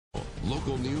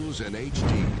Local news in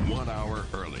HD 1 hour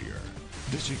earlier.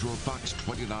 This is your Fox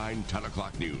 29 10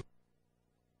 o'clock news.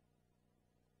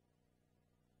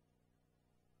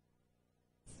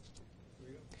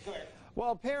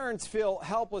 Well, parents feel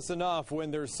helpless enough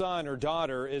when their son or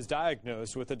daughter is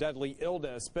diagnosed with a deadly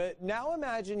illness. But now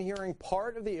imagine hearing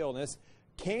part of the illness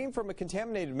came from a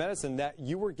contaminated medicine that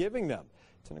you were giving them.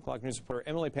 10 o'clock news reporter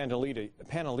Emily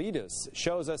Pantelidis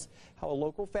shows us how a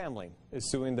local family is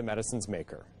suing the medicine's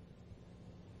maker.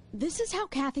 This is how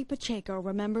Kathy Pacheco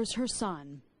remembers her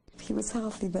son. He was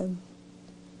healthy then.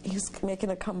 He was making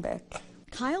a comeback.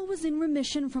 Kyle was in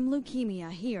remission from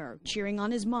leukemia here, cheering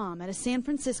on his mom at a San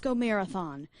Francisco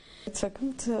marathon. I took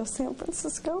him to San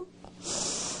Francisco,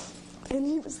 and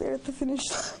he was there at the finish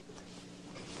line.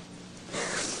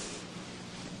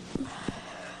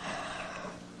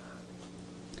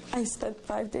 I spent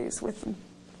 5 days with him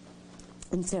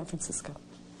in San Francisco,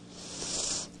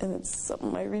 and it's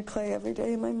something I replay every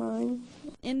day in my mind.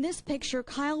 In this picture,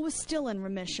 Kyle was still in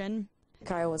remission.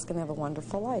 Kyle was going to have a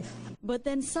wonderful life. But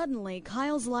then suddenly,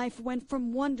 Kyle's life went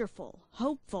from wonderful,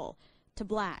 hopeful, to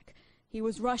black. He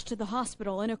was rushed to the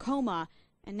hospital in a coma,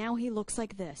 and now he looks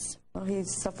like this. Well, he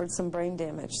suffered some brain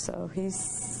damage, so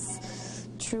he's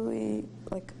truly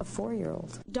like a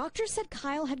 4-year-old. Doctors said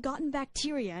Kyle had gotten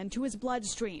bacteria into his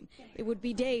bloodstream. It would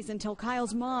be days until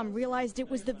Kyle's mom realized it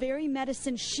was the very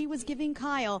medicine she was giving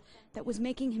Kyle that was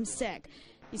making him sick.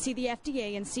 You see, the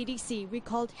FDA and CDC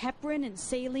recalled heparin and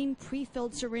saline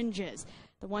pre-filled syringes.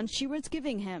 The ones she was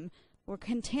giving him were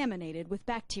contaminated with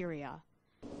bacteria.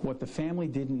 What the family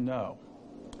didn't know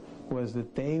was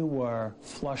that they were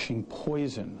flushing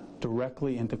poison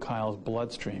directly into Kyle's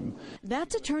bloodstream.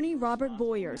 That's attorney Robert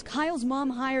Boyers. Kyle's mom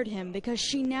hired him because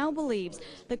she now believes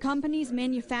the companies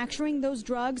manufacturing those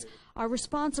drugs are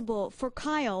responsible for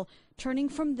Kyle turning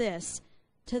from this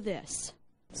to this.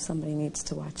 Somebody needs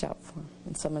to watch out for him,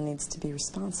 and someone needs to be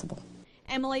responsible.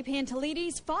 Emily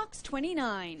Pantelidis, Fox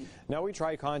 29. Now we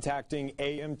try contacting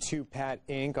AM2 Pat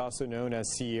Inc., also known as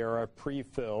Sierra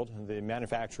Pre-Filled, the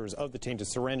manufacturers of the tainted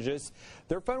syringes.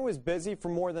 Their phone was busy for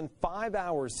more than 5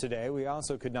 hours today. We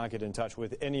also could not get in touch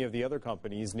with any of the other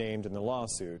companies named in the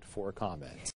lawsuit for comment.